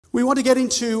We want to get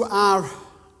into our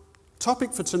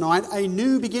topic for tonight, a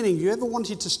new beginning. You ever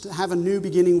wanted to have a new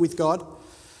beginning with God?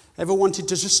 Ever wanted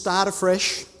to just start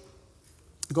afresh?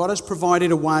 God has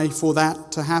provided a way for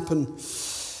that to happen.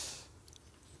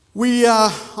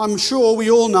 I'm sure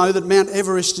we all know that Mount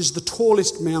Everest is the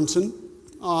tallest mountain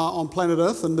on planet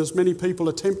Earth, and there's many people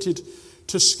attempted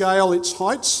to scale its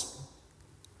heights.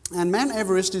 And Mount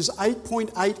Everest is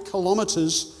 8.8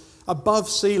 kilometres above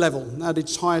sea level at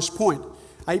its highest point.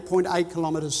 8.8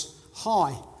 kilometres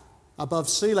high above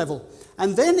sea level.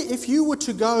 And then if you were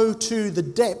to go to the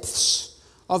depths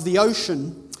of the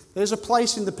ocean, there's a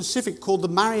place in the Pacific called the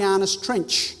Marianas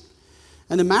Trench.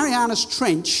 And the Marianas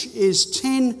Trench is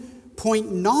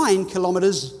 10.9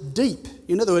 kilometres deep,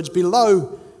 in other words,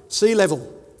 below sea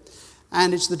level.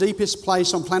 And it's the deepest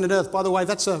place on planet Earth. By the way,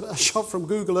 that's a shot from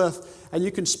Google Earth, and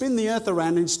you can spin the Earth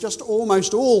around, and it's just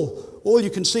almost all you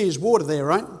can see is water there,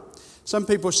 right? Some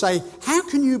people say, how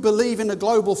can you believe in a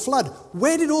global flood?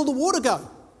 Where did all the water go?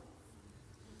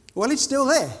 Well, it's still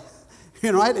there,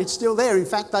 right? It's still there. In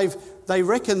fact, they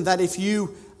reckon that if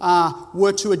you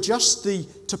were to adjust the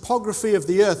topography of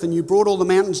the Earth and you brought all the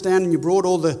mountains down and you brought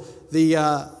all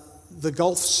the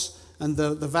gulfs and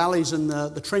the valleys and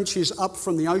the trenches up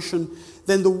from the ocean,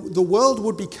 then the world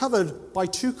would be covered by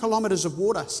 2 kilometres of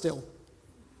water still.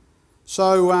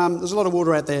 So there's a lot of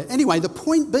water out there. Anyway, the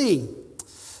point being,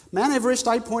 Mount Everest,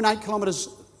 8.8 kilometres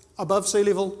above sea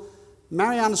level.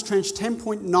 Marianas Trench,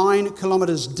 10.9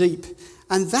 kilometres deep.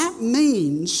 And that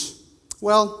means,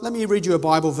 well, let me read you a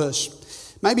Bible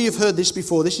verse. Maybe you've heard this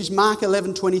before. This is Mark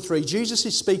 11:23. Jesus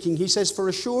is speaking. He says, "For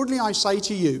assuredly I say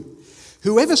to you,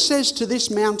 whoever says to this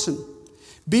mountain,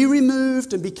 be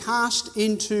removed and be cast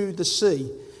into the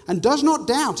sea, and does not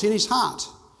doubt in his heart,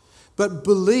 but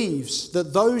believes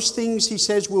that those things he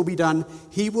says will be done,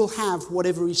 he will have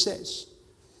whatever he says."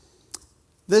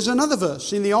 There's another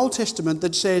verse in the Old Testament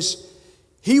that says,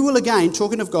 he will again,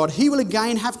 talking of God, he will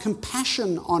again have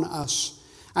compassion on us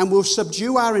and will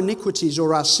subdue our iniquities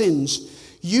or our sins.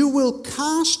 You will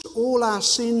cast all our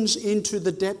sins into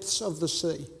the depths of the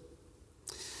sea.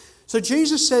 So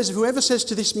Jesus says, whoever says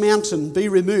to this mountain, be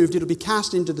removed, it'll be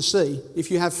cast into the sea if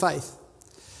you have faith.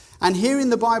 And here in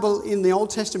the Bible, in the Old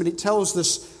Testament, it tells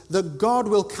us that God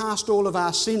will cast all of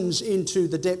our sins into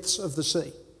the depths of the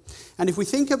sea. And if we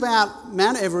think about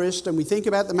Mount Everest and we think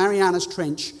about the Marianas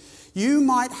Trench, you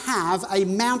might have a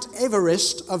Mount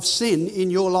Everest of sin in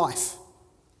your life.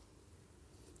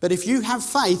 But if you have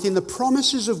faith in the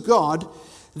promises of God,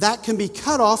 that can be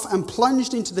cut off and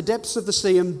plunged into the depths of the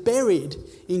sea and buried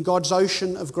in God's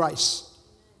ocean of grace.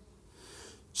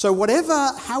 So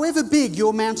however big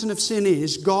your mountain of sin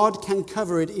is, God can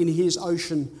cover it in his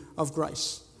ocean of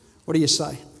grace. What do you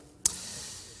say?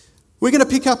 We're going to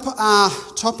pick up our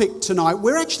topic tonight.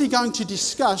 We're actually going to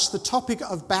discuss the topic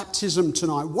of baptism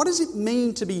tonight. What does it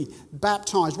mean to be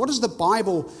baptized? What does the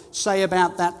Bible say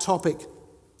about that topic?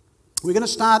 We're going to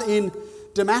start in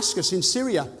Damascus in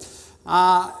Syria.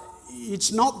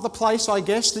 It's not the place, I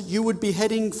guess, that you would be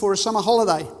heading for a summer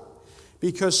holiday,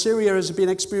 because Syria has been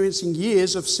experiencing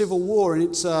years of civil war, and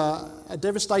it's a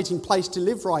devastating place to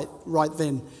live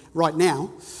right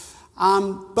now.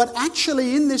 But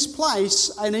actually in this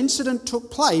place, an incident took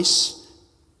place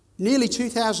nearly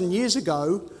 2,000 years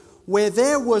ago where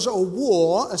there was a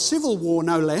war, a civil war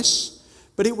no less,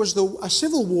 but it was a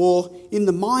civil war in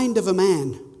the mind of a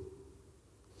man.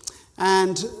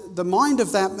 And the mind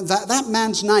of that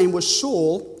man's name was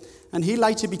Saul, and he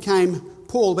later became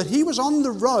Paul. But he was on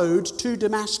the road to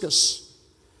Damascus.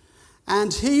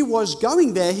 And he was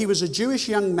going there, he was a Jewish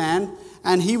young man,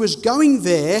 and he was going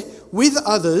there with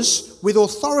others, with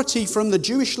authority from the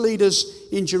Jewish leaders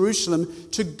in Jerusalem,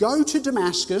 to go to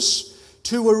Damascus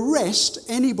to arrest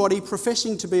anybody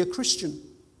professing to be a Christian.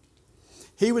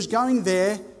 He was going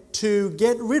there to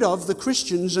get rid of the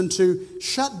Christians and to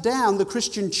shut down the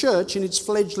Christian church in its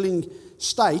fledgling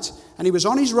state. And he was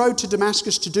on his road to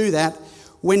Damascus to do that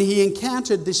when he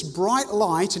encountered this bright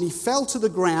light, and he fell to the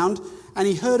ground and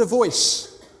he heard a voice.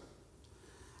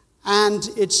 And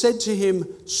it said to him,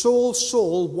 "Saul,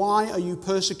 Saul, why are you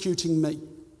persecuting me?"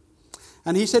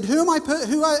 And he said, who am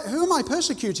I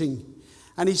persecuting?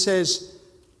 And he says,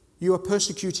 "You are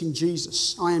persecuting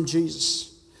Jesus. I am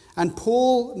Jesus." And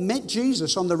Paul met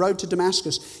Jesus on the road to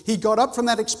Damascus. He got up from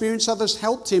that experience. Others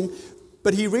helped him,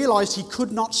 but he realized he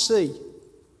could not see.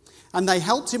 And they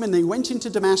helped him, and they went into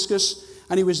Damascus,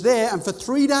 and he was there. And for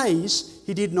 3 days,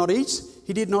 he did not eat,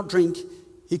 he did not drink,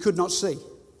 he could not see.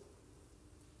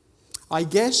 I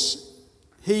guess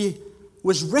he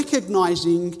was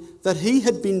recognizing that he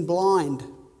had been blind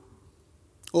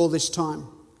all this time.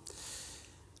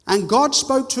 And God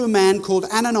spoke to a man called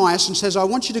Ananias and says, I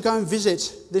want you to go and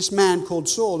visit this man called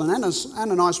Saul. And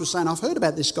Ananias was saying, I've heard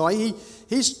about this guy.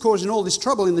 He's causing all this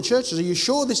trouble in the churches. Are you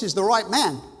sure this is the right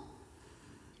man?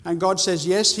 And God says,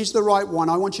 yes, he's the right one.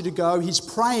 I want you to go. He's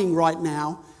praying right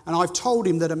now. And I've told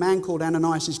him that a man called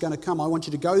Ananias is going to come. I want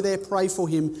you to go there, pray for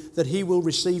him, that he will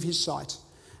receive his sight.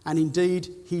 And indeed,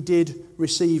 he did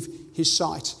receive his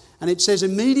sight. And it says,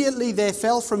 immediately there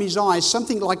fell from his eyes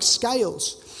something like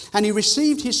scales. And he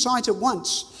received his sight at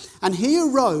once. And he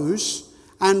arose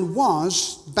and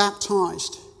was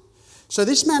baptized. So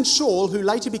this man Saul, who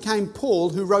later became Paul,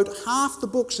 who wrote half the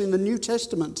books in the New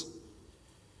Testament,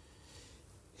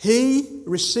 he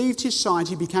received his sight,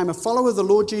 he became a follower of the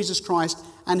Lord Jesus Christ,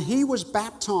 and he was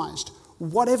baptized,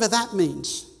 whatever that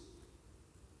means.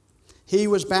 He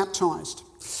was baptized.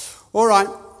 All right,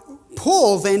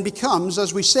 Paul then becomes,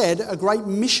 as we said, a great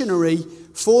missionary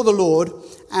for the Lord,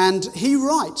 and he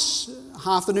writes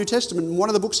half the New Testament. And one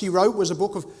of the books he wrote was a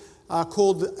book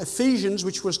called Ephesians,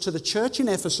 which was to the church in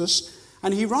Ephesus.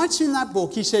 And he writes in that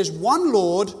book, he says, one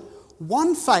Lord,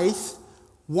 one faith,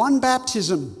 one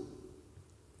baptism.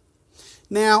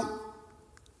 Now,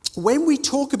 when we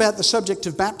talk about the subject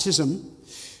of baptism,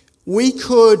 we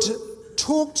could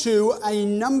talk to a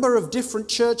number of different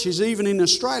churches, even in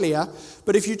Australia,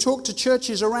 but if you talk to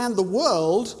churches around the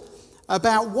world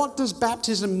about what does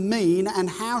baptism mean and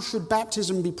how should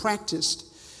baptism be practiced,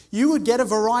 you would get a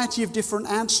variety of different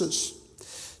answers.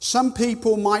 Some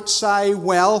people might say,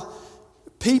 well,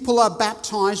 people are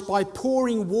baptized by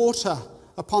pouring water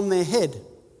upon their head.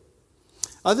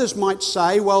 Others might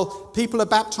say, well, people are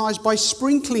baptized by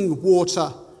sprinkling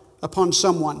water upon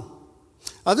someone.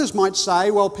 Others might say,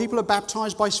 well, people are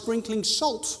baptized by sprinkling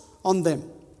salt on them.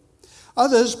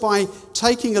 Others by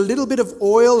taking a little bit of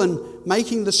oil and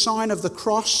making the sign of the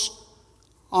cross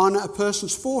on a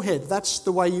person's forehead. That's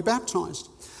the way you baptized.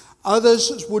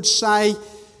 Others would say,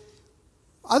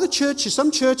 some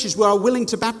churches are willing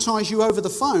to baptize you over the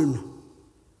phone.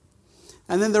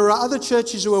 And then there are other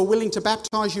churches who are willing to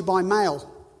baptize you by mail.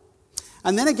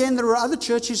 And then again, there are other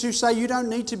churches who say you don't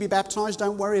need to be baptized,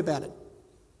 don't worry about it.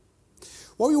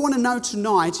 What we want to know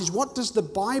tonight is, what does the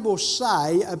Bible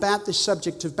say about this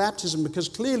subject of baptism? Because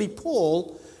clearly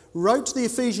Paul wrote to the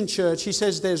Ephesian church, he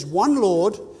says there's one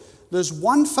Lord, there's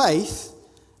one faith,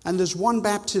 and there's one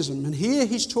baptism. And here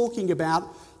he's talking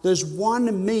about there's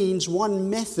one means,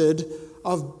 one method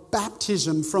of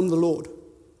baptism from the Lord.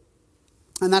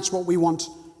 And that's what we want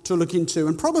to look into.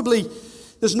 And probably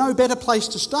there's no better place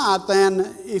to start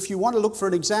than, if you want to look for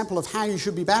an example of how you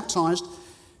should be baptized,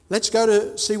 let's go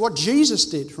to see what Jesus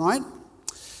did, right?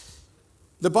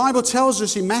 The Bible tells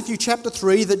us in Matthew chapter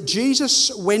 3 that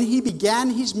Jesus, when he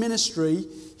began his ministry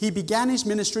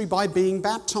by being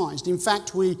baptized. In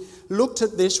fact, we looked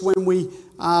at this when we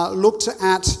looked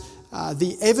at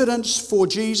the evidence for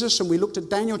Jesus, and we looked at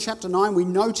Daniel chapter 9. We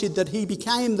noted that he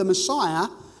became the Messiah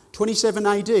 27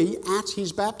 AD at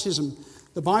his baptism.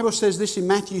 The Bible says this in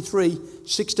Matthew 3,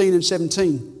 16 and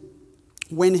 17.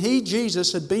 When he,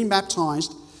 Jesus, had been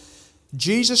baptized,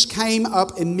 Jesus came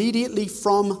up immediately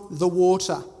from the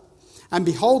water. And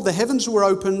behold, the heavens were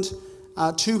opened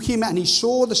to him, and he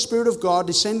saw the Spirit of God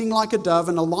descending like a dove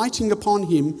and alighting upon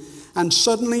him. And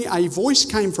suddenly a voice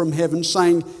came from heaven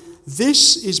saying,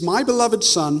 "This is my beloved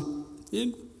Son,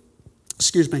 in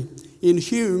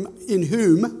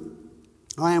whom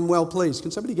I am well pleased."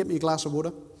 Can somebody get me a glass of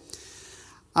water?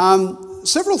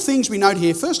 Several things we note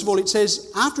here. First of all, it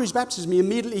says after his baptism, he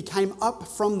immediately came up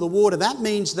from the water. That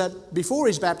means that before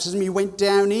his baptism, he went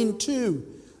down into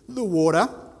the water,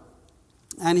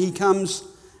 and he comes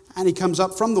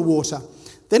up from the water.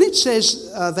 Then it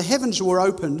says the heavens were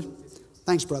opened.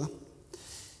 Thanks, brother.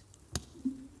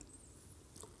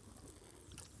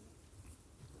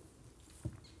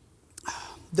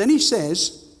 Then he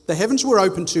says the heavens were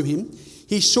opened to him.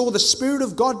 He saw the Spirit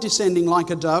of God descending like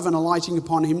a dove and alighting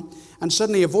upon him. And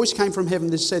suddenly a voice came from heaven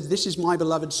that said, "This is my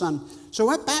beloved Son." So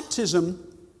at baptism,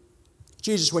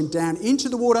 Jesus went down into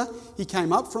the water. He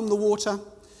came up from the water.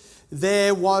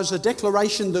 There was a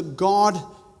declaration that God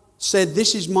said,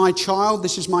 "This is my child,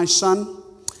 this is my Son."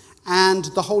 And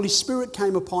the Holy Spirit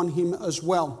came upon him as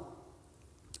well.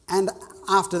 And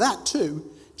after that too,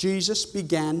 Jesus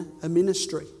began a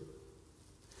ministry.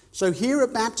 So here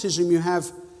at baptism, you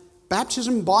have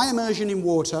baptism by immersion in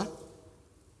water,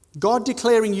 God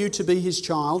declaring you to be his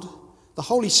child, the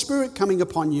Holy Spirit coming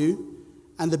upon you,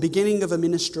 and the beginning of a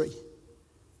ministry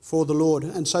for the Lord.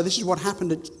 And so this is what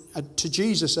happened to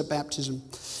Jesus at baptism.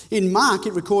 In Mark,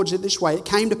 it records it this way: "It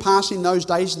came to pass in those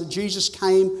days that Jesus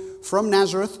came from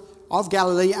Nazareth of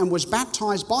Galilee and was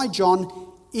baptized by John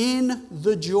in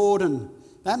the Jordan."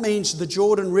 That means the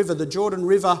Jordan River. The Jordan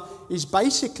River is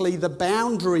basically the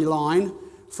boundary line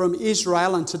from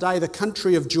Israel and today the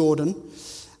country of Jordan.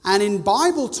 And in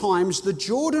Bible times, the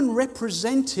Jordan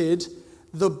represented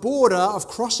the border of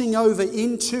crossing over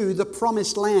into the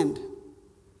promised land.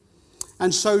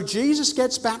 And so Jesus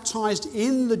gets baptized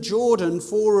in the Jordan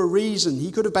for a reason.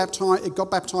 He could have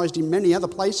got baptized in many other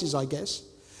places, I guess.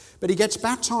 But he gets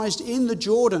baptized in the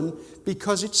Jordan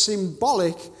because it's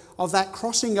symbolic of that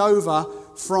crossing over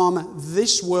from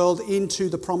this world into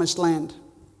the promised land.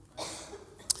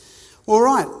 All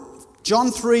right,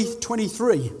 John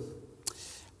 3:23.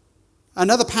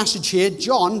 Another passage here,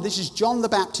 John, this is John the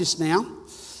Baptist now.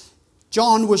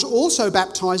 John was also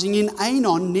baptizing in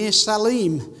Aenon near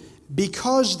Salim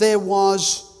because there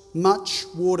was much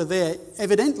water there.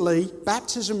 Evidently,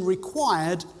 baptism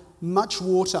required much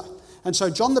water. And so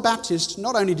John the Baptist,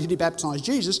 not only did he baptize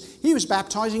Jesus, he was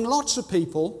baptizing lots of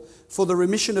people for the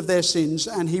remission of their sins,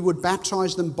 and he would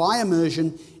baptize them by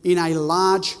immersion in a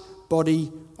large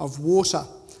body of water.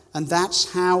 And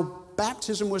that's how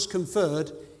baptism was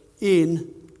conferred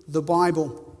in the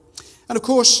Bible. And of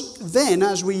course, then,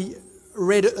 as we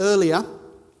read earlier,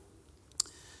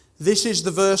 this is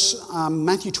the verse,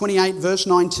 Matthew 28, verse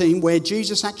 19, where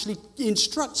Jesus actually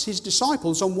instructs his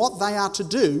disciples on what they are to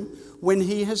do when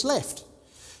he has left.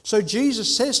 So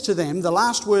Jesus says to them, the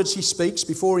last words he speaks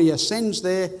before he ascends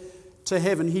there to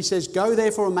heaven, he says, "Go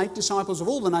therefore and make disciples of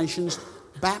all the nations,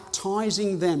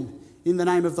 baptizing them in the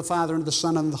name of the Father and the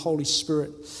Son and the Holy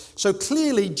Spirit." So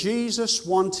clearly Jesus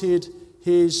wanted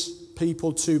his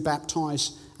people to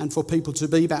baptize and for people to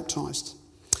be baptized.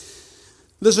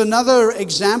 There's another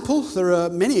example. There are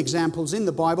many examples in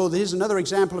the Bible. Here's another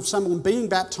example of someone being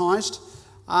baptized.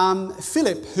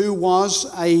 Philip, who was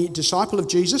a disciple of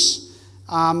Jesus,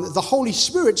 the Holy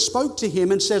Spirit spoke to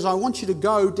him and says, "I want you to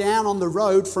go down on the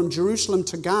road from Jerusalem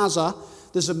to Gaza.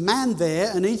 There's a man there,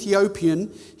 an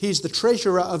Ethiopian. He's the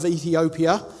treasurer of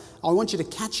Ethiopia. I want you to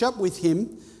catch up with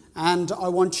him and I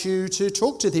want you to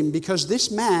talk to him," because this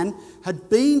man had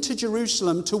been to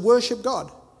Jerusalem to worship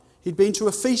God. He'd been to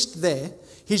a feast there.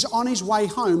 He's on his way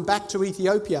home back to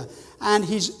Ethiopia, and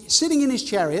he's sitting in his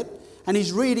chariot and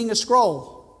he's reading a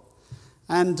scroll.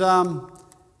 And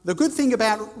the good thing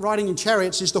about riding in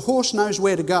chariots is the horse knows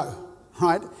where to go,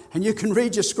 right? And you can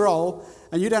read your scroll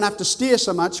and you don't have to steer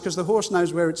so much because the horse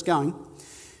knows where it's going.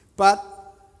 But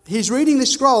he's reading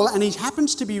this scroll and he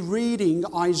happens to be reading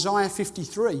Isaiah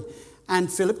 53.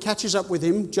 And Philip catches up with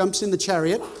him, jumps in the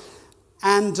chariot.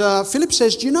 And Philip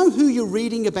says, "Do you know who you're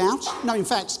reading about?" No, in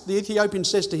fact, the Ethiopian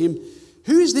says to him,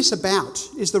 "Who is this about?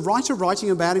 Is the writer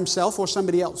writing about himself or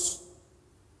somebody else?"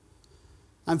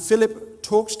 And Philip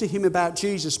talks to him about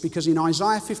Jesus because in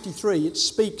Isaiah 53 it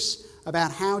speaks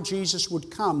about how Jesus would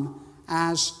come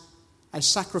as a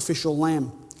sacrificial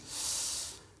lamb.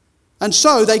 And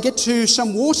so they get to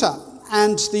some water,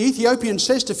 and the Ethiopian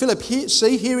says to Philip,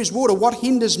 here is water. What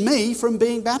hinders me from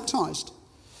being baptized?"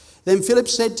 Then Philip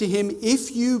said to him,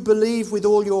 "If you believe with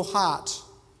all your heart,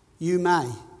 you may."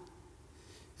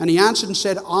 And he answered and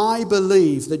said, "I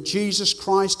believe that Jesus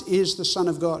Christ is the Son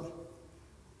of God."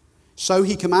 So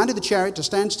he commanded the chariot to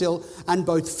stand still, and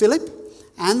both Philip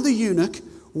and the eunuch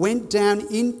went down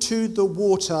into the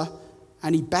water,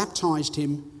 and he baptized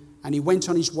him, and he went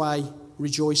on his way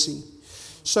rejoicing.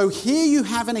 So here you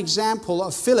have an example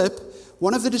of Philip,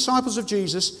 one of the disciples of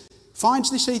Jesus,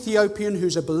 finds this Ethiopian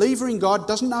who's a believer in God,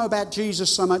 doesn't know about Jesus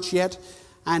so much yet,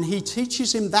 and he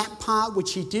teaches him that part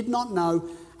which he did not know,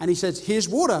 and he says, "Here's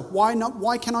water.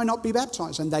 Why can I not be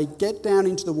baptized?" And they get down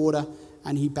into the water,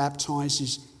 and he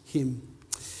baptizes him.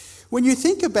 When you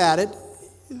think about it,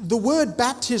 the word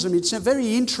baptism, it's a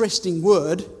very interesting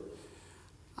word,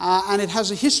 and it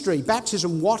has a history.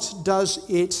 Baptism, what does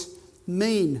it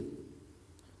mean?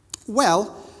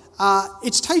 Well,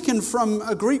 it's taken from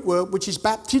a Greek word which is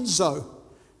baptizo.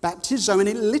 Baptizo, and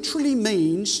it literally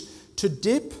means to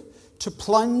dip, to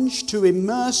plunge, to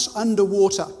immerse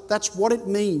underwater. That's what it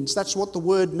means. That's what the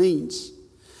word means.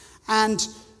 And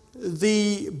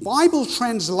the Bible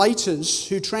translators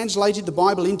who translated the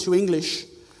Bible into English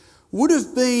would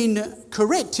have been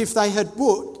correct if they had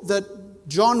put that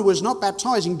John was not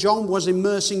baptizing, John was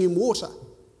immersing in water.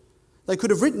 They could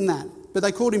have written that, but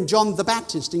they called him John the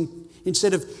Baptist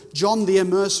instead of John the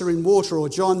immerser in water or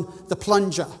John the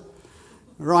plunger,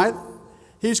 right?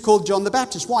 He's called John the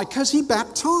Baptist. Why? Because he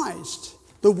baptized.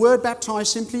 The word baptize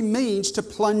simply means to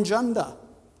plunge under.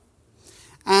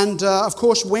 And of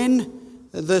course, when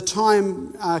the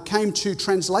time came to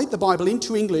translate the Bible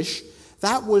into English,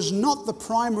 that was not the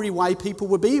primary way people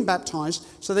were being baptized,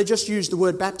 so they just used the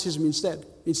word baptism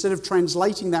instead of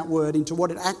translating that word into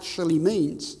what it actually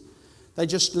means. They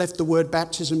just left the word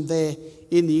baptism there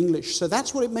in the English. So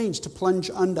that's what it means to plunge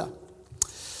under.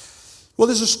 Well,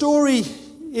 there's a story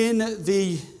in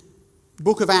the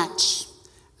book of Acts,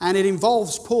 and it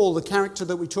involves Paul, the character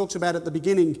that we talked about at the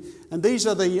beginning. And these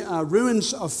are the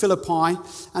ruins of Philippi,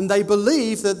 and they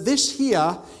believe that this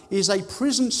here is a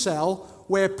prison cell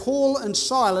where Paul and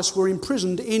Silas were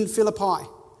imprisoned in Philippi.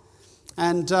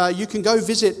 And you can go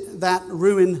visit that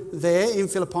ruin there in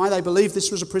Philippi. They believe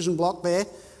this was a prison block there.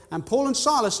 And Paul and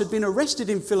Silas had been arrested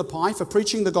in Philippi for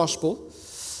preaching the gospel.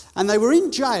 And they were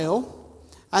in jail,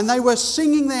 and they were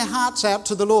singing their hearts out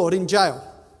to the Lord in jail.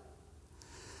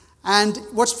 And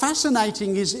what's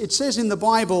fascinating is it says in the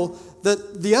Bible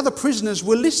that the other prisoners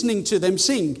were listening to them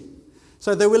sing.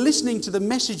 So they were listening to the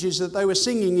messages that they were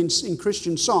singing in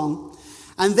Christian song.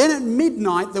 And then at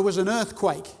midnight there was an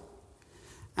earthquake.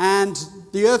 And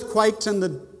the earth quaked and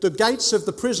the gates of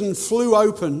the prison flew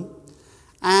open,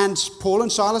 and Paul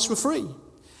and Silas were free.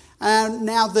 And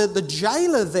now the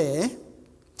jailer there,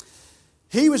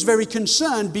 he was very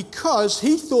concerned because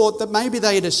he thought that maybe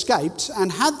they had escaped,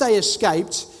 and had they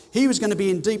escaped, he was going to be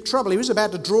in deep trouble. He was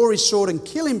about to draw his sword and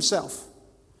kill himself.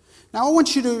 Now I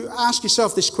want you to ask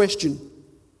yourself this question.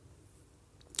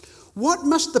 What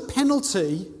must the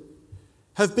penalty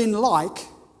have been like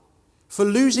for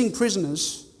losing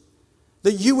prisoners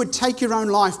that you would take your own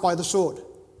life by the sword?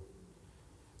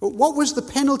 What was the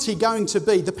penalty going to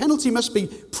be? The penalty must be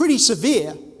pretty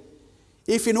severe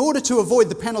if in order to avoid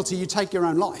the penalty you take your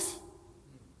own life,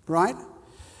 right?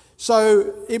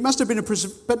 So it must have been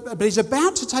but he's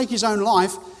about to take his own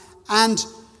life, and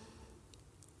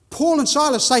Paul and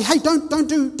Silas say, hey, don't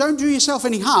do yourself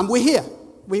any harm. We're here.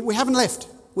 We haven't left.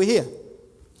 We're here.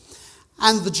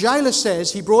 And the jailer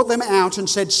says, he brought them out and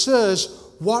said, sirs,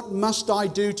 what must I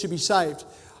do to be saved?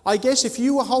 I guess if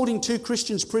you were holding two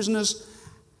Christians prisoners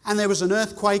and there was an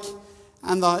earthquake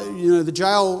and the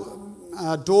jail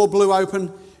door blew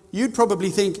open, you'd probably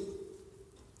think,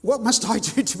 what must I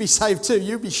do to be saved too?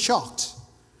 You'd be shocked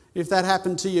if that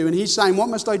happened to you. And he's saying, what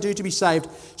must I do to be saved?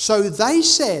 So they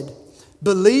said,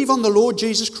 believe on the Lord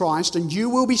Jesus Christ and you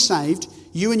will be saved,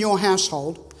 you and your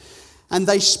household. And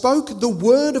they spoke the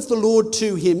word of the Lord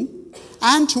to him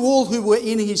and to all who were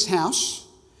in his house.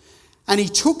 And he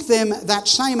took them that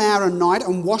same hour and night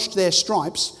and washed their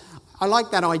stripes. I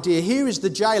like that idea. Here is the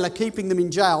jailer keeping them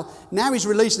in jail. Now he's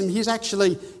released them. He's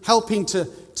actually helping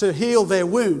to heal their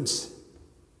wounds.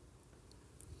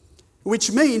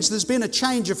 Which means there's been a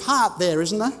change of heart there,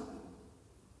 isn't there?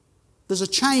 There's a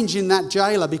change in that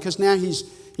jailer because now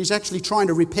he's actually trying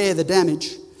to repair the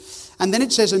damage. And then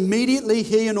it says, immediately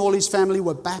he and all his family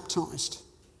were baptized.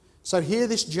 So here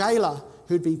this jailer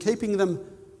who'd been keeping them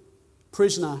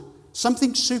prisoner,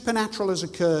 something supernatural has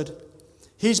occurred.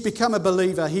 He's become a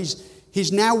believer.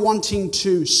 He's now wanting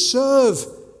to serve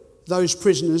those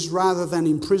prisoners rather than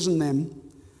imprison them.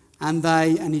 And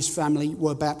they and his family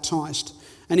were baptized.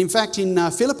 And in fact, in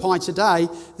Philippi today,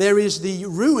 there is the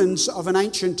ruins of an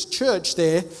ancient church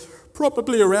there,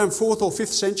 probably around 4th or 5th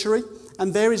century.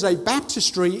 And there is a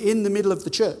baptistry in the middle of the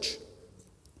church.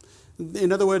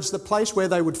 In other words, the place where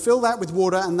they would fill that with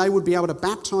water and they would be able to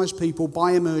baptize people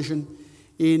by immersion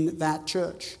in that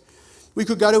church. We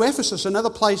could go to Ephesus, another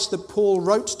place that Paul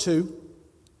wrote to.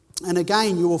 And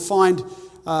again, you will find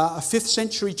a 5th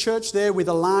century church there with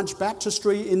a large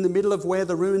baptistry in the middle of where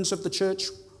the ruins of the church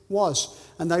was.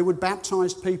 And they would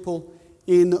baptize people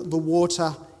in the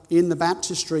water in the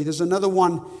baptistry. There's another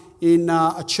one in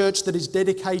a church that is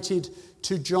dedicated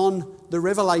to John the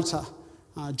Revelator.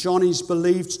 John is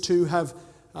believed to have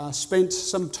spent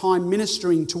some time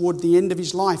ministering toward the end of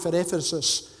his life at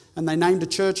Ephesus. And they named a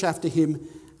church after him,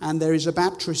 and there is a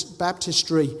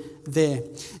baptistry there.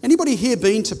 Anybody here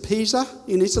been to Pisa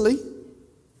in Italy?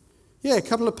 Yeah, a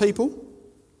couple of people.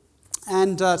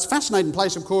 And it's a fascinating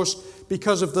place, of course,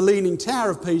 because of the Leaning Tower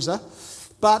of Pisa.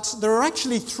 But there are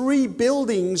actually 3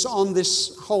 buildings on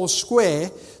this whole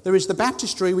square. There is the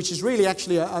baptistry, which is really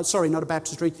actually, not a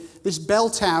baptistry, this bell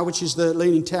tower, which is the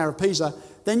Leaning Tower of Pisa.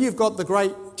 Then you've got the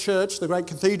great church, the great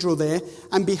cathedral there.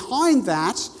 And behind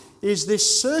that is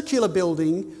this circular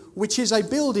building, which is a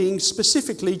building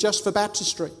specifically just for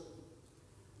baptistry.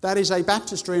 That is a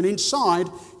baptistry, and inside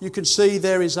you can see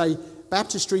there is a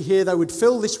baptistry here. They would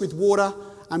fill this with water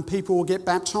and people will get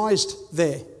baptized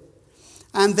there.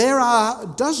 And there are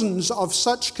dozens of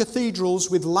such cathedrals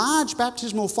with large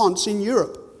baptismal fonts in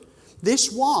Europe.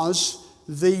 This was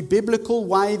the biblical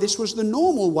way, this was the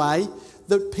normal way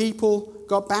that people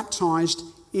got baptized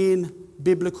in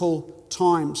biblical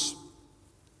times.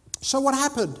 So what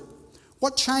happened?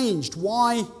 What changed?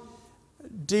 Why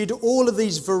did all of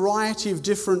these variety of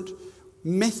different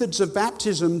methods of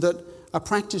baptism that are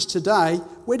practiced today,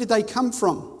 where did they come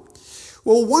from?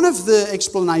 Well, one of the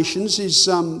explanations is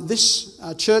this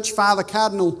church father,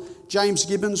 Cardinal James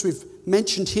Gibbons. We've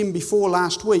mentioned him before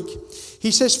last week.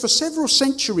 He says, for several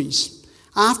centuries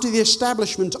after the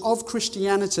establishment of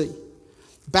Christianity,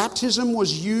 baptism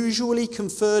was usually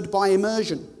conferred by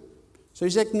immersion. So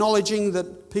he's acknowledging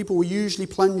that people were usually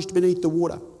plunged beneath the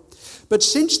water. But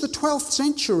since the 12th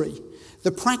century,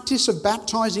 the practice of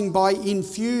baptizing by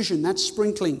infusion, that's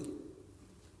sprinkling,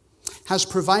 has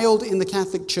prevailed in the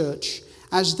Catholic Church,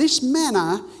 as this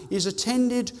manner is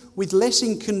attended with less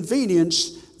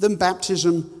inconvenience than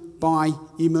baptism by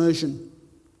immersion.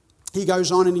 He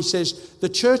goes on and he says, the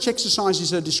Church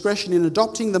exercises her discretion in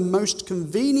adopting the most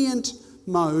convenient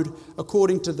mode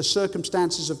according to the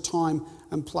circumstances of time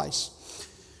and place.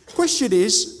 Question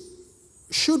is,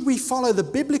 should we follow the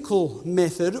biblical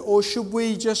method or should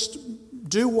we just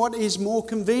do what is more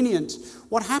convenient?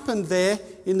 What happened there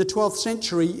in the 12th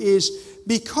century is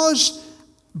because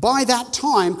by that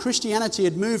time Christianity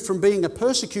had moved from being a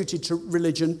persecuted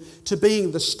religion to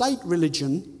being the state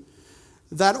religion,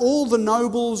 that all the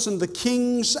nobles and the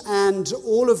kings and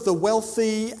all of the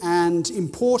wealthy and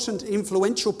important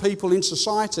influential people in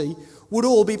society would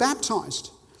all be baptized.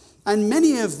 And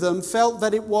many of them felt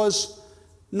that it was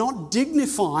not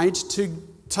dignified to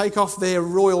take off their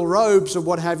royal robes or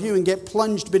what have you and get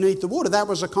plunged beneath the water. That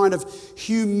was a kind of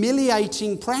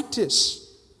humiliating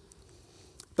practice.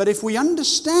 But if we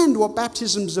understand what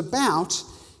baptism's about,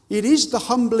 it is the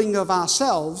humbling of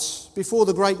ourselves before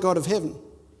the great God of heaven.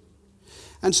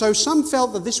 And so some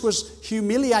felt that this was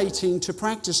humiliating to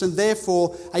practice and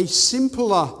therefore a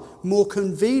simpler, more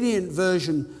convenient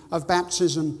version of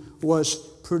baptism was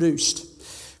produced.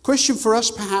 Question for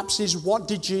us perhaps is, what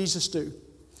did Jesus do?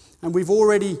 And we've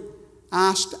already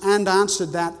asked and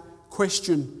answered that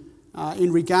question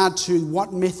in regard to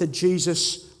what method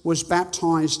Jesus was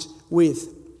baptized with.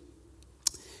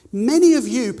 Many of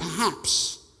you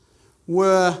perhaps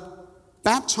were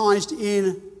baptized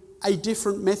in a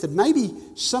different method. Maybe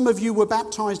some of you were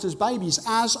baptized as babies,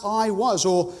 as I was,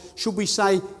 or should we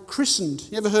say christened.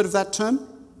 You ever heard of that term?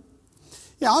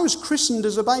 Yeah, I was christened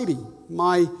as a baby.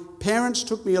 My parents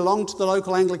took me along to the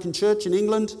local Anglican church in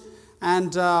England,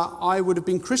 and I would have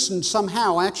been christened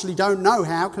somehow. I actually don't know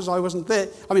how because I wasn't there.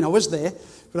 I mean, I was there,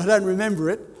 but I don't remember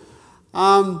it.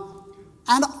 And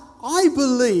I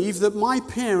believe that my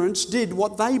parents did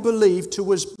what they believed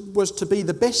was to be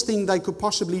the best thing they could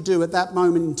possibly do at that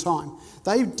moment in time.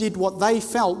 They did what they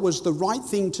felt was the right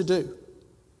thing to do.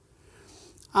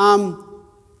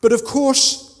 But of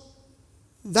course,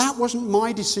 that wasn't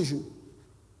my decision.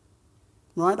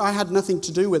 Right? I had nothing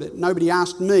to do with it. Nobody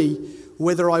asked me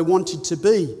whether I wanted to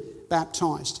be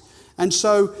baptized. And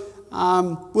so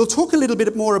we'll talk a little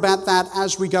bit more about that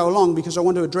as we go along because I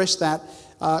want to address that.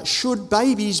 Should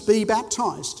babies be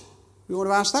baptized? We want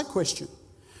to ask that question.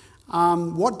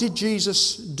 What did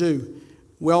Jesus do?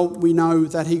 Well, we know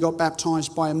that he got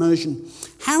baptized by immersion.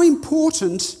 How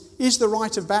important is the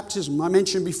rite of baptism? I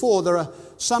mentioned before there are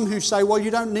some who say, well,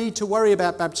 you don't need to worry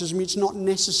about baptism. It's not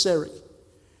necessary.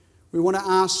 We want to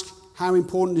ask, how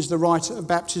important is the rite of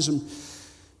baptism?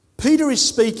 Peter is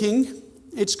speaking.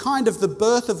 It's kind of the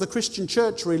birth of the Christian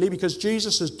church, really, because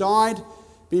Jesus has died,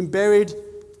 been buried,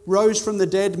 rose from the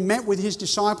dead, met with his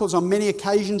disciples on many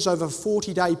occasions over a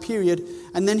 40-day period,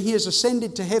 and then he has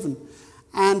ascended to heaven.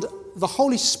 And the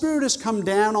Holy Spirit has come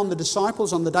down on the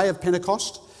disciples on the day of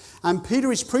Pentecost, and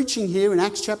Peter is preaching here in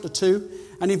Acts chapter 2,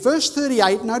 and in verse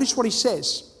 38, notice what he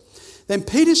says. Then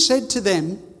Peter said to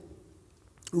them,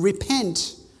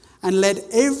 repent and let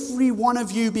every one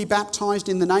of you be baptized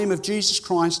in the name of Jesus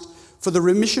Christ for the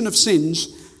remission of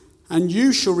sins, and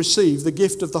you shall receive the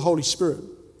gift of the Holy Spirit.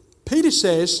 Peter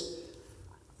says,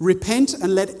 repent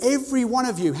and let every one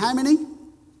of you, how many?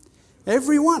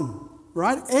 Every one,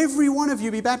 right? Every one of you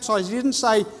be baptized. He didn't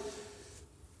say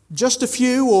just a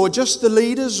few or just the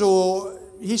leaders, or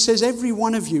he says every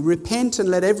one of you. Repent and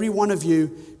let every one of you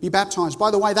be baptized.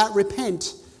 By the way, that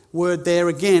repent word there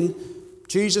again,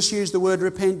 Jesus used the word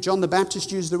repent, John the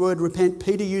Baptist used the word repent,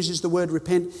 Peter uses the word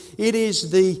repent. It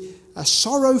is a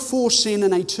sorrow for sin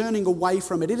and a turning away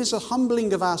from it. It is a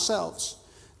humbling of ourselves.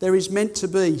 There is meant to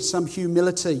be some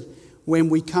humility when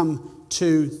we come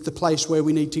to the place where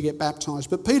we need to get baptized.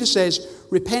 But Peter says,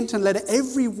 repent and let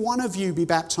every one of you be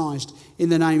baptized in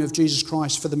the name of Jesus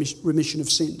Christ for the remission of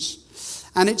sins.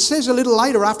 And it says a little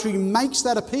later, after he makes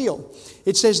that appeal,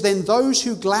 it says, then those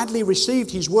who gladly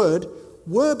received his word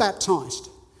were baptized.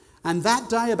 And that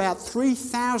day about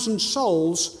 3,000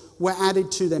 souls were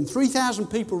added to them. 3,000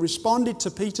 people responded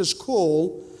to Peter's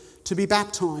call to be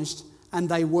baptized, and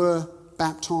they were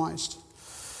baptized.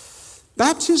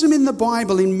 Baptism in the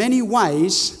Bible in many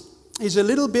ways is a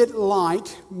little bit like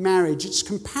marriage. It's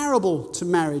comparable to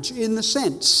marriage in the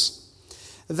sense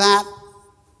that,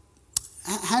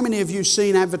 how many of you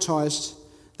seen advertised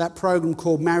that program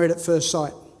called Married at First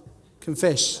Sight?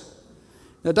 Confess.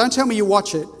 Now don't tell me you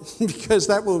watch it, because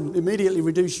that will immediately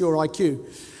reduce your IQ.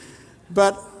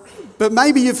 But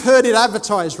maybe you've heard it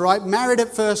advertised, right? Married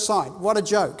at First Sight. What a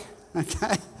joke,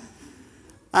 okay?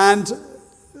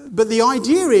 But the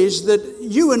idea is that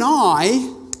you and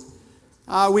I,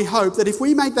 we hope that if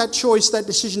we make that choice, that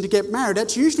decision to get married,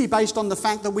 that's usually based on the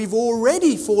fact that we've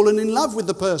already fallen in love with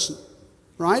the person,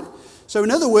 right? So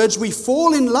in other words, we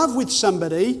fall in love with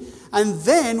somebody and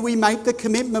then we make the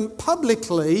commitment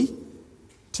publicly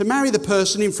to marry the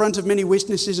person in front of many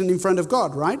witnesses and in front of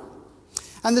God, right?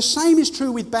 And the same is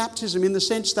true with baptism in the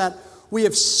sense that we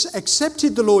have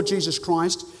accepted the Lord Jesus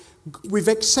Christ. We've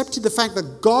accepted the fact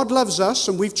that God loves us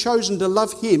and we've chosen to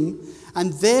love him,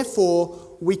 and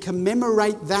therefore we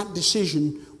commemorate that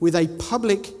decision with a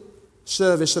public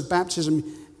service of baptism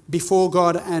before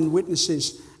God and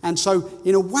witnesses. And so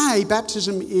in a way,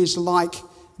 baptism is like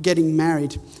getting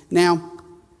married. Now,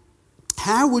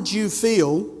 how would you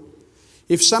feel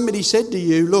if somebody said to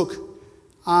you, look,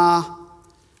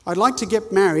 I'd like to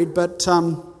get married, but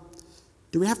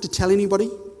do we have to tell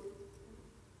anybody?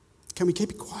 Can we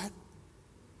keep it quiet?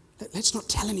 Let's not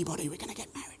tell anybody we're going to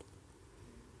get married.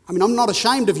 I mean, I'm not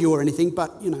ashamed of you or anything,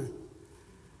 but, you know.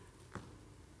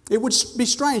 It would be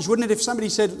strange, wouldn't it, if somebody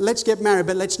said, let's get married,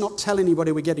 but let's not tell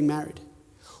anybody we're getting married.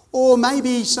 Or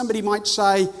maybe somebody might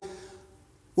say,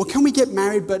 well, can we get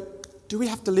married, but do we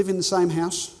have to live in the same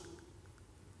house?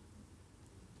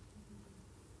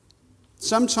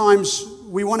 Sometimes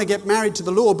we want to get married to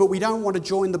the Lord, but we don't want to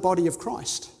join the body of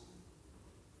Christ.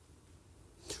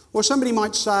 Or somebody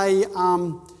might say,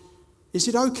 is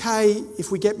it okay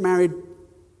if we get married,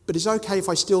 but is it okay if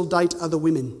I still date other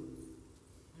women?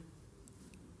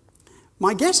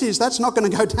 My guess is that's not going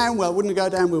to go down well. It wouldn't go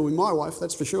down well with my wife,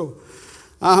 that's for sure.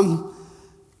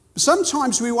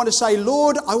 Sometimes we want to say,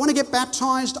 Lord, I want to get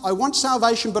baptized, I want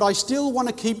salvation, but I still want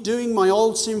to keep doing my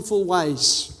old sinful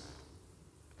ways.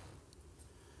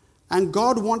 And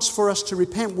God wants for us to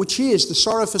repent, which is the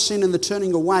sorrow for sin and the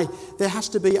turning away. There has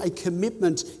to be a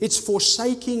commitment. It's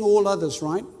forsaking all others,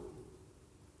 right?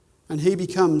 And he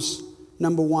becomes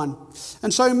number one.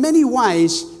 And so in many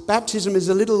ways, baptism is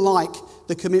a little like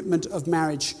the commitment of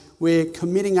marriage. We're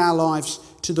committing our lives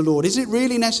to the Lord. Is it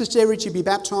really necessary to be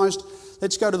baptized?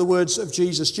 Let's go to the words of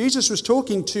Jesus. Jesus was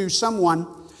talking to someone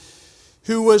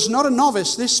who was not a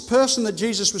novice. This person that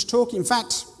Jesus was talking, in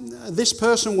fact, this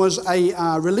person was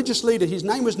a religious leader. His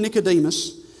name was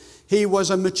Nicodemus. He was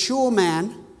a mature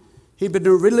man. He'd been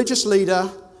a religious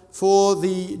leader for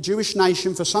the Jewish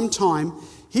nation for some time.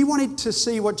 He wanted to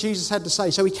see what Jesus had to say,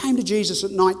 so he came to Jesus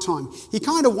at night time. He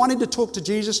kind of wanted to talk to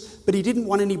Jesus, but he didn't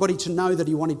want anybody to know that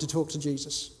he wanted to talk to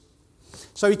Jesus.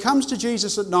 So he comes to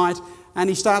Jesus at night and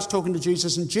he starts talking to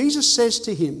Jesus, and Jesus says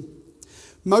to him,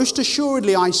 most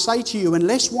assuredly I say to you,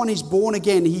 unless one is born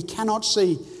again, he cannot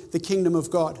see the kingdom of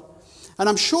God. And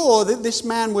I'm sure that this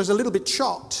man was a little bit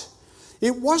shocked.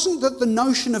 It wasn't that the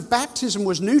notion of baptism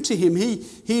was new to him.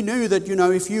 He knew that, you know,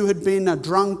 if you had been a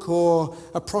drunk or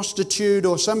a prostitute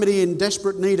or somebody in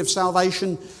desperate need of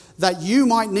salvation, that you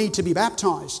might need to be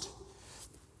baptized.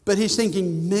 But he's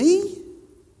thinking, me?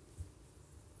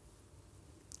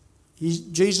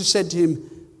 Jesus said to him,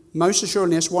 most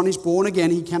assuredly, unless one is born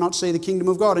again, he cannot see the kingdom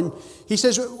of God. And he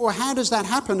says, well, how does that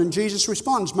happen? And Jesus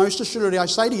responds, most assuredly, I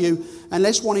say to you,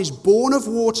 unless one is born of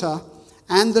water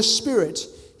and the Spirit,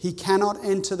 he cannot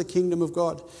enter the kingdom of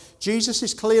God. Jesus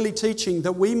is clearly teaching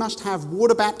that we must have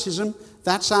water baptism,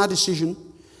 that's our decision,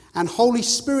 and Holy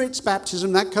Spirit's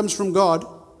baptism, that comes from God,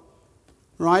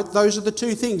 right? Those are the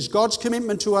two things. God's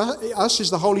commitment to us is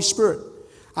the Holy Spirit.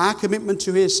 Our commitment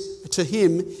to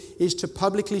him is to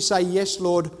publicly say, yes,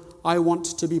 Lord, I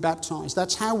want to be baptized.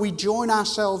 That's how we join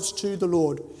ourselves to the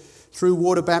Lord, through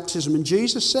water baptism. And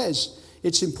Jesus says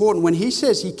it's important. When he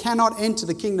says he cannot enter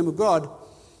the kingdom of God,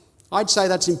 I'd say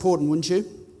that's important, wouldn't you?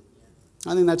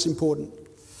 I think that's important.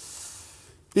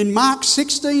 In Mark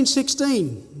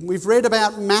 16:16, we've read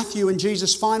about Matthew and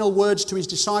Jesus' final words to his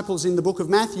disciples in the book of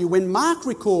Matthew. When Mark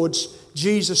records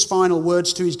Jesus' final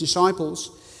words to his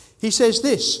disciples, he says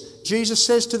this, Jesus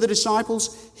says to the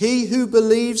disciples, he who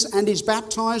believes and is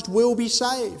baptized will be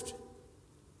saved.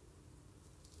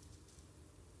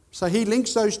 So he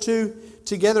links those two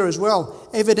together as well.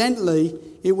 Evidently,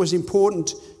 it was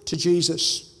important to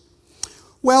Jesus.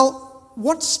 Well,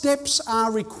 what steps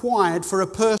are required for a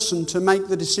person to make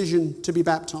the decision to be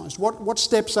baptized? What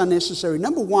steps are necessary?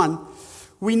 Number one,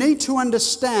 we need to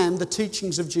understand the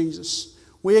teachings of Jesus.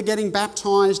 We are getting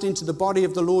baptized into the body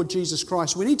of the Lord Jesus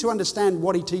Christ. We need to understand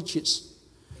what he teaches.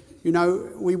 You know,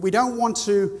 we don't want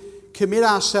to commit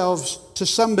ourselves to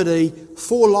somebody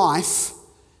for life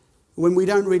when we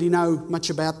don't really know much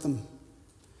about them.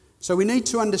 So we need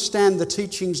to understand the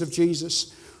teachings of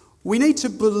Jesus. We need to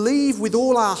believe with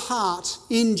all our heart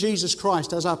in Jesus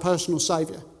Christ as our personal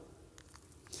Saviour.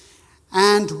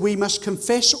 And we must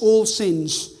confess all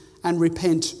sins and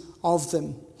repent of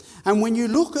them. And when you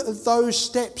look at those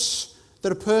steps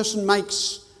that a person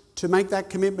makes to make that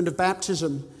commitment of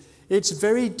baptism, it's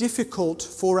very difficult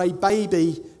for a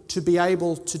baby to be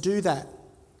able to do that,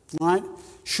 right?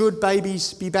 Should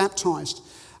babies be baptized?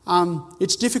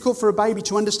 It's difficult for a baby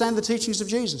to understand the teachings of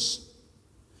Jesus.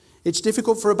 It's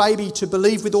difficult for a baby to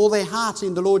believe with all their heart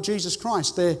in the Lord Jesus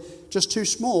Christ. They're just too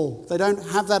small. They don't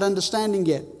have that understanding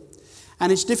yet.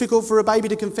 And it's difficult for a baby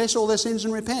to confess all their sins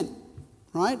and repent,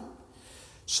 right?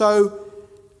 So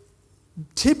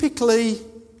typically,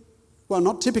 well,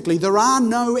 not typically, there are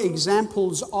no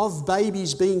examples of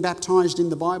babies being baptized in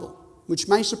the Bible, which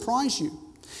may surprise you.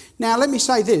 Now, let me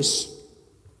say this.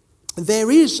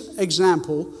 There is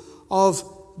example of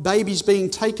babies being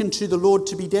taken to the Lord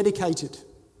to be dedicated.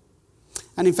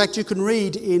 And in fact, you can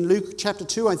read in Luke chapter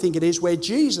 2, I think it is, where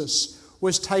Jesus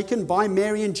was taken by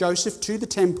Mary and Joseph to the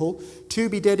temple to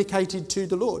be dedicated to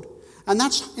the Lord. And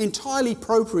that's entirely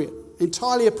appropriate.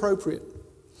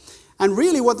 And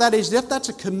really what that is, that's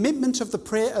a commitment of the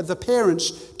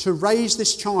parents to raise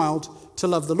this child to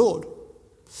love the Lord.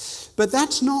 But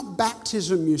that's not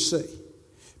baptism, you see.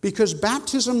 Because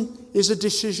baptism is a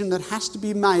decision that has to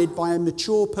be made by a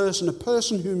mature person, a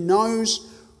person who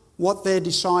knows what they're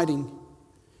deciding,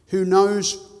 who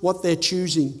knows what they're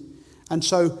choosing. And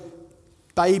so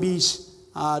babies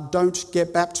don't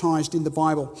get baptized in the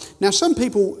Bible. Now, some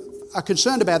people are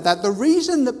concerned about that. The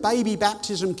reason that baby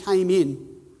baptism came in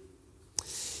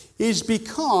is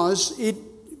because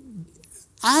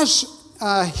as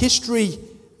history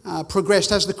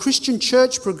progressed, as the Christian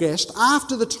church progressed,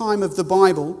 after the time of the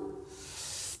Bible,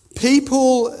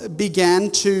 people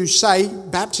began to say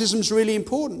baptism's really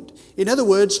important. In other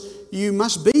words, you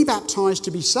must be baptized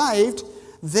to be saved.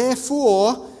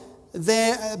 Therefore,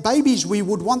 babies, we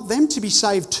would want them to be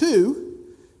saved too,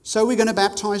 so we're going to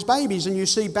baptize babies. And you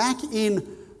see, back in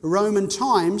Roman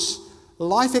times,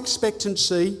 life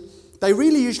expectancy, they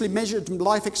really usually measured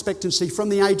life expectancy from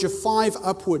the age of 5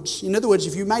 upwards. In other words,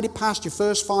 if you made it past your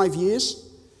first 5 years,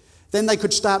 then they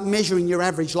could start measuring your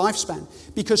average lifespan.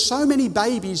 Because so many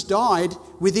babies died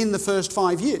within the first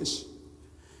 5 years.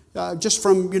 Just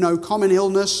from, common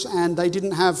illness, and they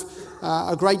didn't have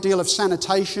a great deal of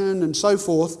sanitation and so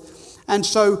forth. And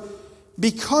so,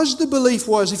 because the belief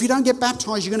was, if you don't get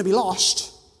baptized, you're going to be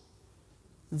lost,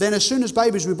 then as soon as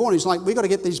babies were born, it's like, we've got to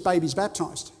get these babies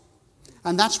baptized.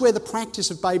 And that's where the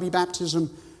practice of baby baptism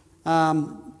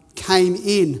came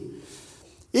in.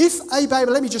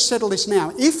 Let me just settle this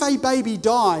now. If a baby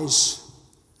dies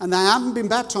and they haven't been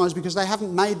baptized because they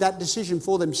haven't made that decision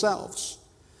for themselves,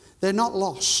 they're not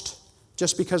lost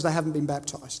just because they haven't been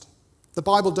baptized. The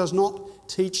Bible does not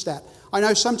teach that. I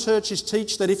know some churches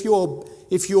teach that if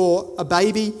you're a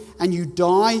baby and you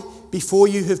die before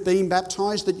you have been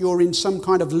baptized, that you're in some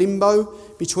kind of limbo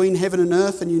between heaven and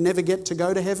earth and you never get to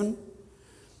go to heaven.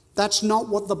 That's not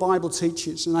what the Bible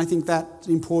teaches, and I think that's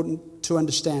important to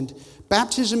understand.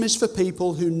 Baptism is for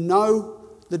people who know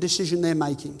the decision they're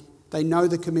making. They know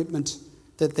the commitment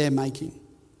that they're making.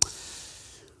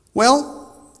 Well,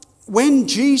 when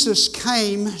Jesus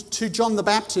came to John the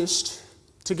Baptist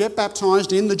to get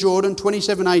baptized in the Jordan,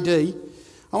 27 AD,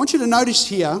 I want you to notice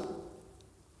here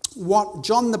what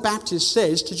John the Baptist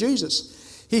says to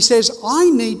Jesus. He says, "I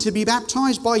need to be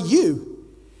baptized by you."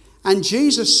 And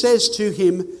Jesus says to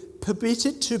him, "Permit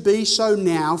it to be so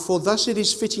now, for thus it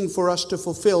is fitting for us to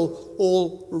fulfill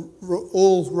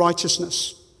all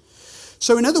righteousness."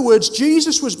 So in other words,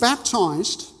 Jesus was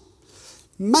baptized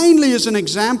mainly as an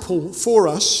example for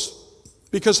us,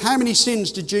 because how many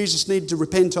sins did Jesus need to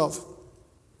repent of?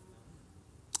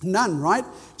 None, right?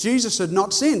 Jesus had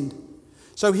not sinned.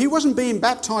 So he wasn't being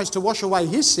baptized to wash away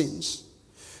his sins,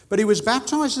 but he was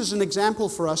baptized as an example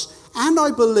for us, and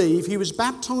I believe he was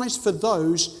baptized for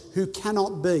those who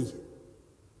cannot be.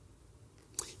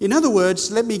 In other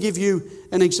words, let me give you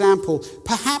an example.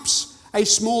 Perhaps a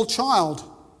small child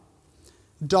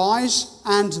dies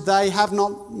and they have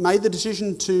not made the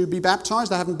decision to be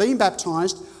baptized, they haven't been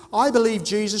baptized. I believe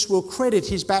Jesus will credit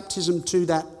his baptism to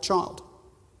that child.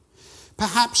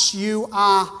 Perhaps you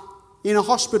are in a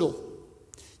hospital.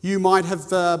 You might have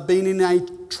been in a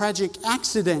tragic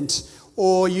accident,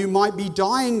 or you might be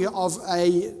dying of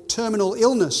a terminal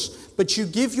illness, but you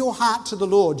give your heart to the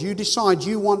Lord. You decide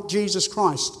you want Jesus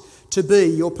Christ to be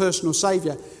your personal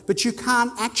Saviour, but you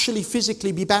can't actually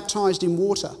physically be baptised in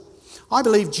water. I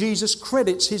believe Jesus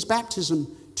credits his baptism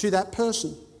to that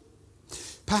person.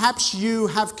 Perhaps you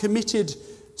have committed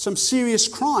some serious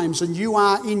crimes and you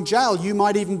are in jail. You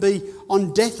might even be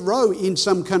on death row in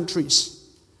some countries.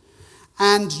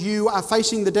 And you are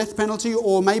facing the death penalty,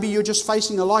 or maybe you're just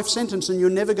facing a life sentence and you're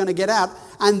never going to get out,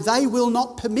 and they will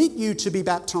not permit you to be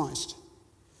baptised.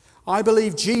 I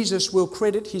believe Jesus will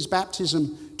credit his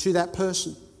baptism to that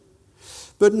person.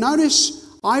 But notice,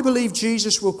 I believe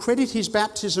Jesus will credit his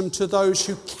baptism to those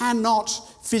who cannot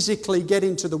physically get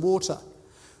into the water.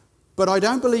 But I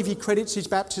don't believe he credits his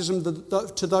baptism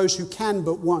to those who can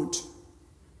but won't.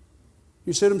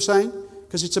 You see what I'm saying?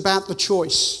 Because it's about the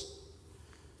choice.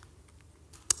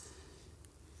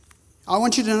 I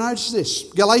want you to notice this.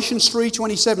 Galatians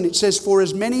 3:27, it says, "For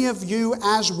as many of you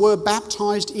as were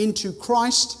baptized into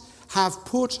Christ have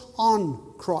put on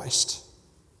Christ."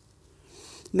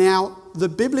 Now, the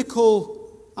biblical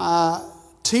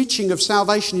teaching of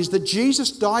salvation is that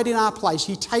Jesus died in our place.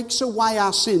 He takes away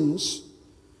our sins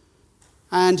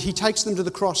and he takes them to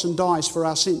the cross and dies for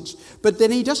our sins. But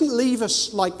then he doesn't leave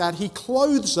us like that. He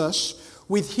clothes us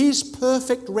with his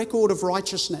perfect record of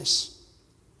righteousness.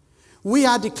 We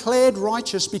are declared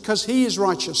righteous because he is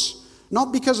righteous,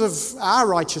 not because of our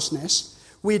righteousness.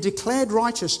 We are declared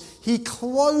righteous. He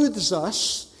clothes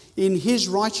us in his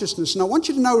righteousness. And I want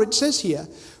you to know what it says here.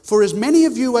 For as many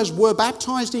of you as were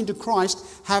baptized into Christ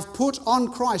have put on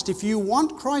Christ. If you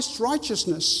want Christ's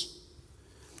righteousness,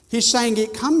 he's saying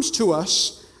it comes to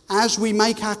us as we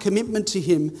make our commitment to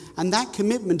him, and that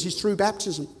commitment is through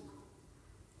baptism.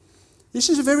 This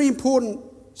is a very important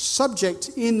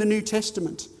subject in the New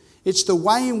Testament. It's the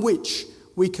way in which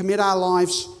we commit our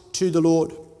lives to the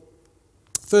Lord.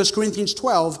 1 Corinthians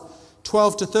 12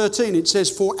 to 13, it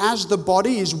says, "For as the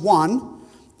body is one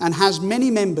and has many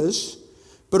members,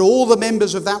 but all the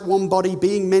members of that one body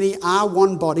being many are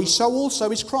one body, so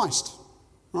also is Christ."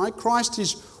 Right? Christ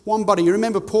is one body. You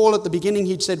remember Paul at the beginning,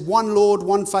 he'd said one Lord,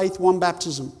 one faith, one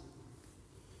baptism.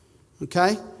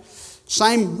 Okay?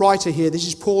 Same writer here. This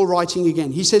is Paul writing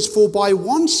again. He says, "For by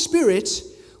one Spirit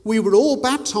we were all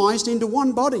baptized into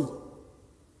one body.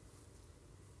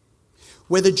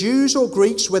 Whether Jews or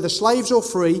Greeks, whether slaves or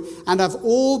free, and have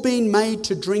all been made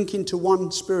to drink into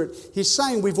one Spirit." He's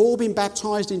saying we've all been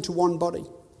baptized into one body.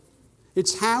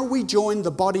 It's how we join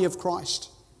the body of Christ.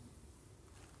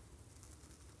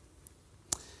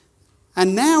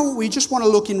 And now we just want to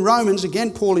look in Romans,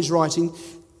 again Paul is writing,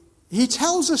 he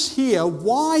tells us here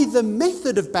why the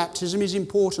method of baptism is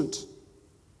important.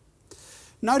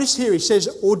 Notice here he says,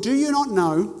 "Or do you not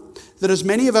know that as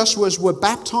many of us as were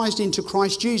baptized into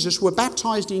Christ Jesus were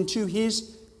baptized into his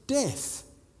death?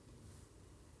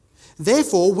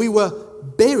 Therefore we were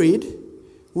buried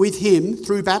with him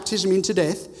through baptism into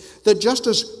death, that just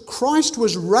as Christ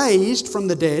was raised from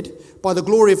the dead by the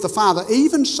glory of the Father,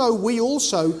 even so we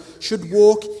also should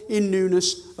walk in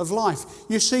newness of life."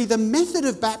 You see, the method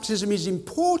of baptism is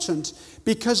important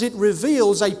because it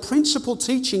reveals a principal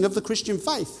teaching of the Christian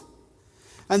faith.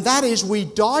 And that is, we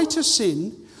die to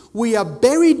sin, we are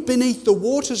buried beneath the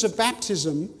waters of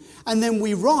baptism, and then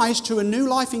we rise to a new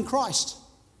life in Christ.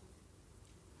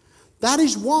 That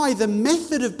is why the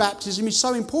method of baptism is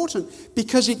so important,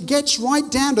 because it gets right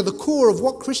down to the core of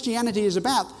what Christianity is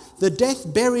about, the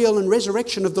death, burial, and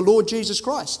resurrection of the Lord Jesus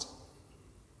Christ.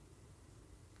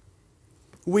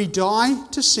 We die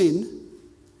to sin,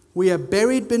 we are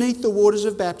buried beneath the waters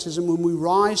of baptism, when we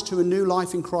rise to a new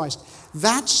life in Christ.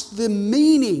 That's the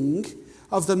meaning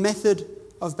of the method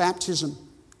of baptism.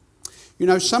 You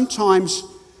know, sometimes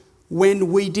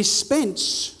when we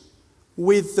dispense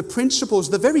with the principles,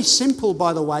 the very simple,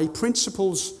 by the way,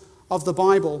 principles of the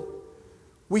Bible,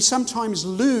 we sometimes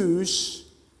lose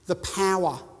the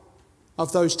power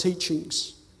of those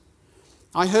teachings.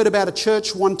 I heard about a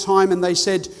church one time and they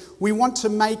said, "We want to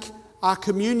make our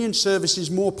communion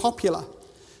services more popular.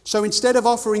 So instead of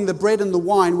offering the bread and the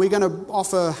wine, we're going to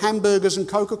offer hamburgers and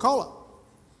Coca-Cola.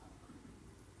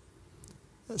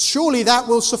 Surely that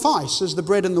will suffice as the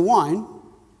bread and the wine,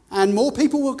 and more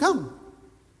people will come."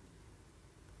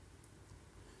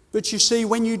 But you see,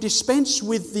 when you dispense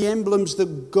with the emblems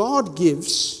that God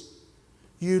gives,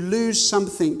 you lose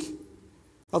something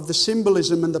of the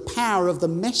symbolism and the power of the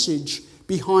message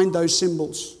behind those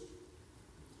symbols.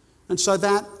 And so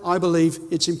that, I believe,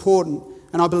 it's important.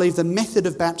 And I believe the method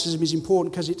of baptism is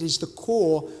important because it is the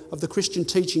core of the Christian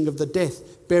teaching of the death,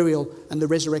 burial, and the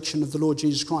resurrection of the Lord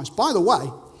Jesus Christ. By the way,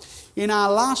 in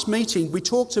our last meeting, we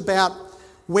talked about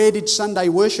where did Sunday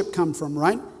worship come from,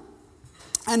 right?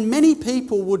 And many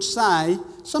people would say,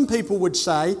 some people would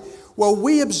say, well,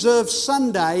 we observe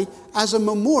Sunday as a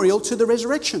memorial to the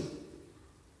resurrection.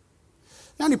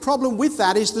 The only problem with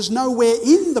that is there's nowhere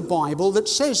in the Bible that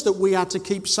says that we are to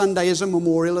keep Sunday as a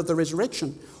memorial of the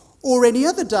resurrection, or any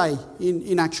other day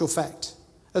in actual fact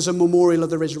as a memorial of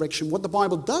the resurrection. What the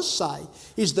Bible does say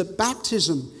is that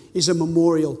baptism is a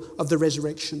memorial of the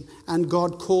resurrection, and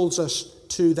God calls us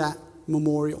to that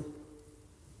memorial.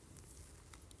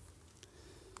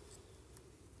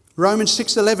 Romans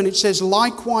 6:11, it says,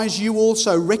 likewise you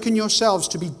also reckon yourselves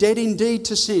to be dead indeed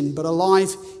to sin, but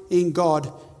alive in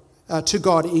God, to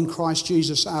God in Christ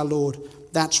Jesus our Lord.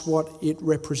 That's what it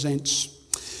represents.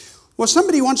 Well,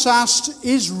 somebody once asked,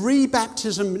 is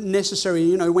rebaptism necessary?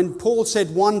 You know, when Paul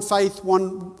said one faith,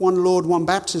 one Lord, one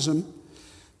baptism,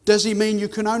 does he mean you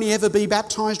can only ever be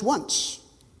baptized once?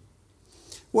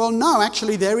 Well, no,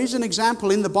 actually there is an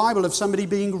example in the Bible of somebody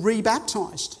being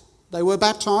rebaptized. They were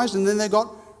baptized and then they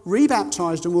got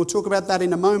rebaptized, and we'll talk about that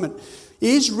in a moment.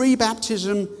 Is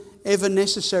rebaptism ever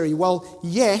necessary? Well,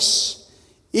 yes,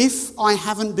 if I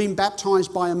haven't been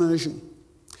baptized by immersion.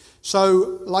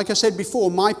 So, like I said before,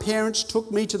 my parents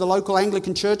took me to the local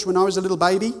Anglican church when I was a little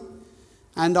baby,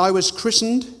 and I was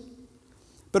christened.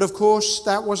 But of course,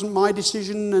 that wasn't my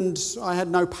decision, and I had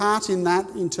no part in that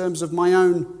in terms of my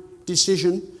own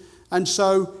decision. And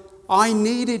so I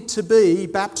needed to be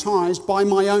baptized by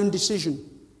my own decision.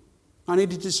 I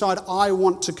needed to decide I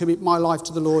want to commit my life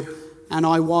to the Lord, and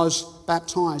I was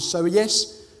baptized. So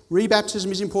yes,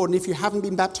 rebaptism is important if you haven't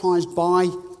been baptized by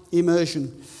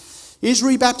immersion. Is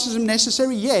rebaptism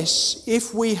necessary? Yes,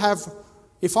 if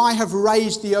I have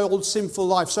raised the old sinful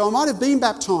life. So I might have been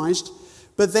baptized,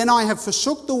 but then I have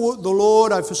forsook the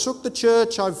Lord, I've forsook the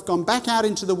church, I've gone back out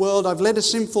into the world, I've led a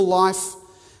sinful life,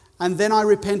 and then I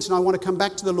repent and I want to come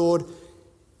back to the Lord.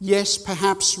 Yes,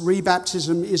 perhaps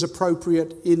rebaptism is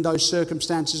appropriate in those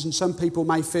circumstances, and some people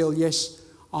may feel, yes,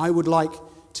 I would like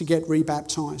to get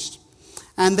rebaptized.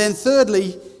 And then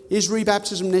thirdly, is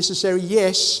rebaptism necessary?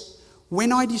 Yes,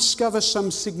 when I discover some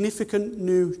significant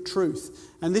new truth.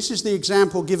 And this is the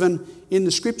example given in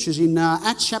the scriptures. In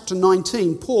Acts chapter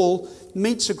 19, Paul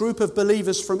meets a group of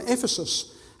believers from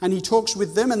Ephesus, and he talks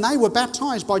with them, and they were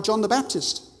baptized by John the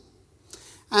Baptist.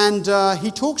 And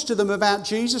he talks to them about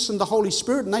Jesus and the Holy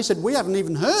Spirit. And they said, we haven't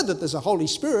even heard that there's a Holy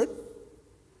Spirit.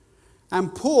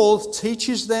 And Paul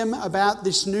teaches them about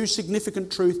this new significant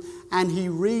truth, and he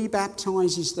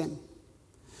rebaptizes them.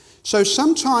 So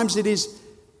sometimes it is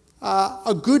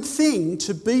a good thing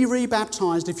to be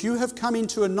rebaptized if you have come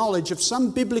into a knowledge of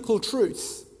some biblical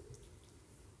truth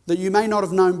that you may not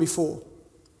have known before.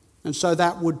 And so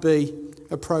that would be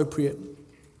appropriate.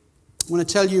 I want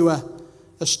to tell you a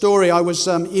story. I was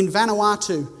in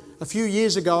Vanuatu a few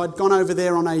years ago. I'd gone over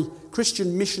there on a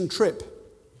Christian mission trip,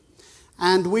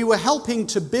 and we were helping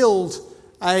to build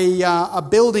a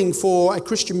building for a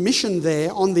Christian mission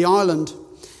there on the island.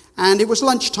 And it was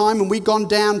lunchtime, and we'd gone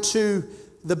down to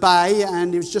the bay,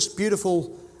 and it was just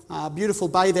beautiful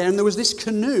bay there. And there was this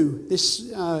canoe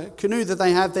that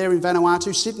they have there in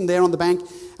Vanuatu sitting there on the bank.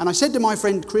 And I said to my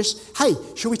friend Chris, hey,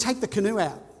 shall we take the canoe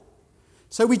out?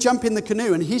 So we jump in the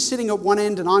canoe, and he's sitting at one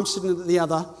end and I'm sitting at the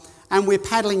other, and we're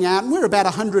paddling out, and we're about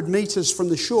 100 metres from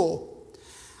the shore.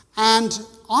 And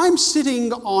I'm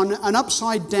sitting on an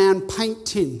upside down paint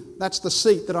tin. That's the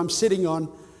seat that I'm sitting on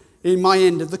in my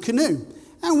end of the canoe.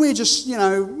 And we're just,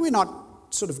 we're not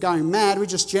sort of going mad, we're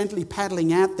just gently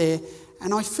paddling out there,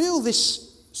 and I feel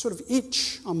this sort of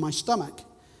itch on my stomach.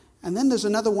 And then there's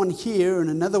another one here and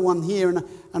another one here,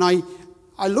 and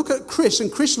I look at Chris,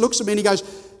 and Chris looks at me and he goes,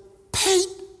 Pete!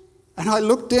 And I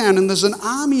look down, and there's an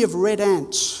army of red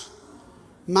ants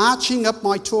marching up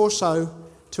my torso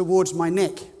towards my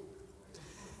neck.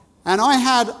 And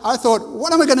I thought,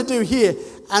 what am I going to do here?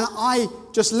 And I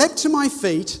just leapt to my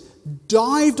feet,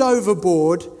 dived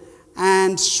overboard,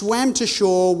 and swam to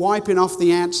shore, wiping off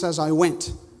the ants as I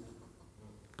went.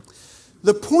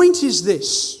 The point is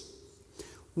this: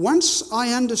 once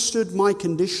I understood my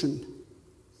condition,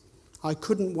 I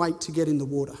couldn't wait to get in the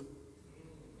water.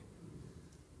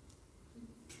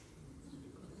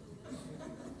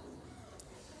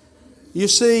 You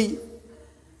see,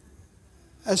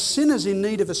 as sinners in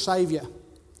need of a Saviour,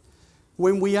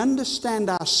 when we understand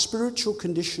our spiritual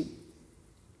condition,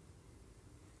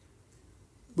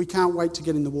 we can't wait to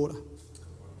get in the water.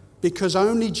 Because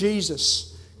only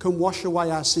Jesus can wash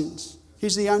away our sins.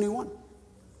 He's the only one.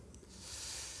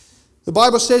 The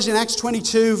Bible says in Acts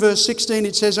 22 verse 16,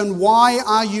 it says, and why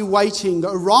are you waiting?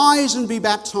 Arise and be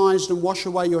baptized and wash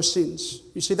away your sins.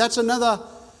 You see, that's another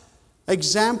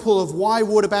example of why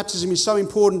water baptism is so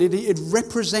important. It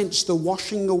represents the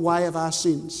washing away of our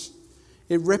sins.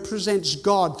 It represents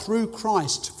God through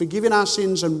Christ forgiving our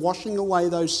sins and washing away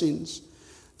those sins,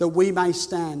 that we may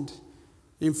stand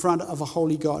in front of a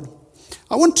holy God.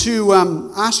 I want to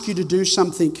ask you to do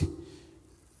something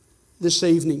this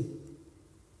evening.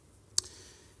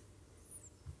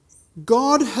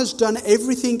 God has done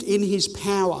everything in his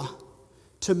power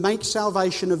to make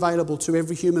salvation available to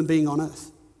every human being on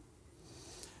earth.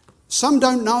 Some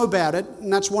don't know about it,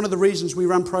 and that's one of the reasons we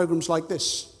run programs like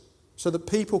this, so that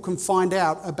people can find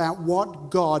out about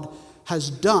what God has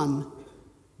done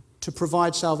to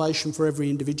provide salvation for every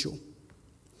individual.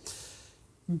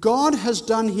 God has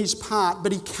done his part,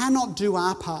 but he cannot do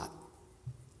our part.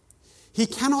 He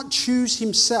cannot choose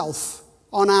himself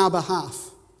on our behalf.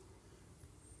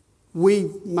 We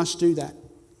must do that.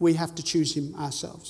 We have to choose him ourselves.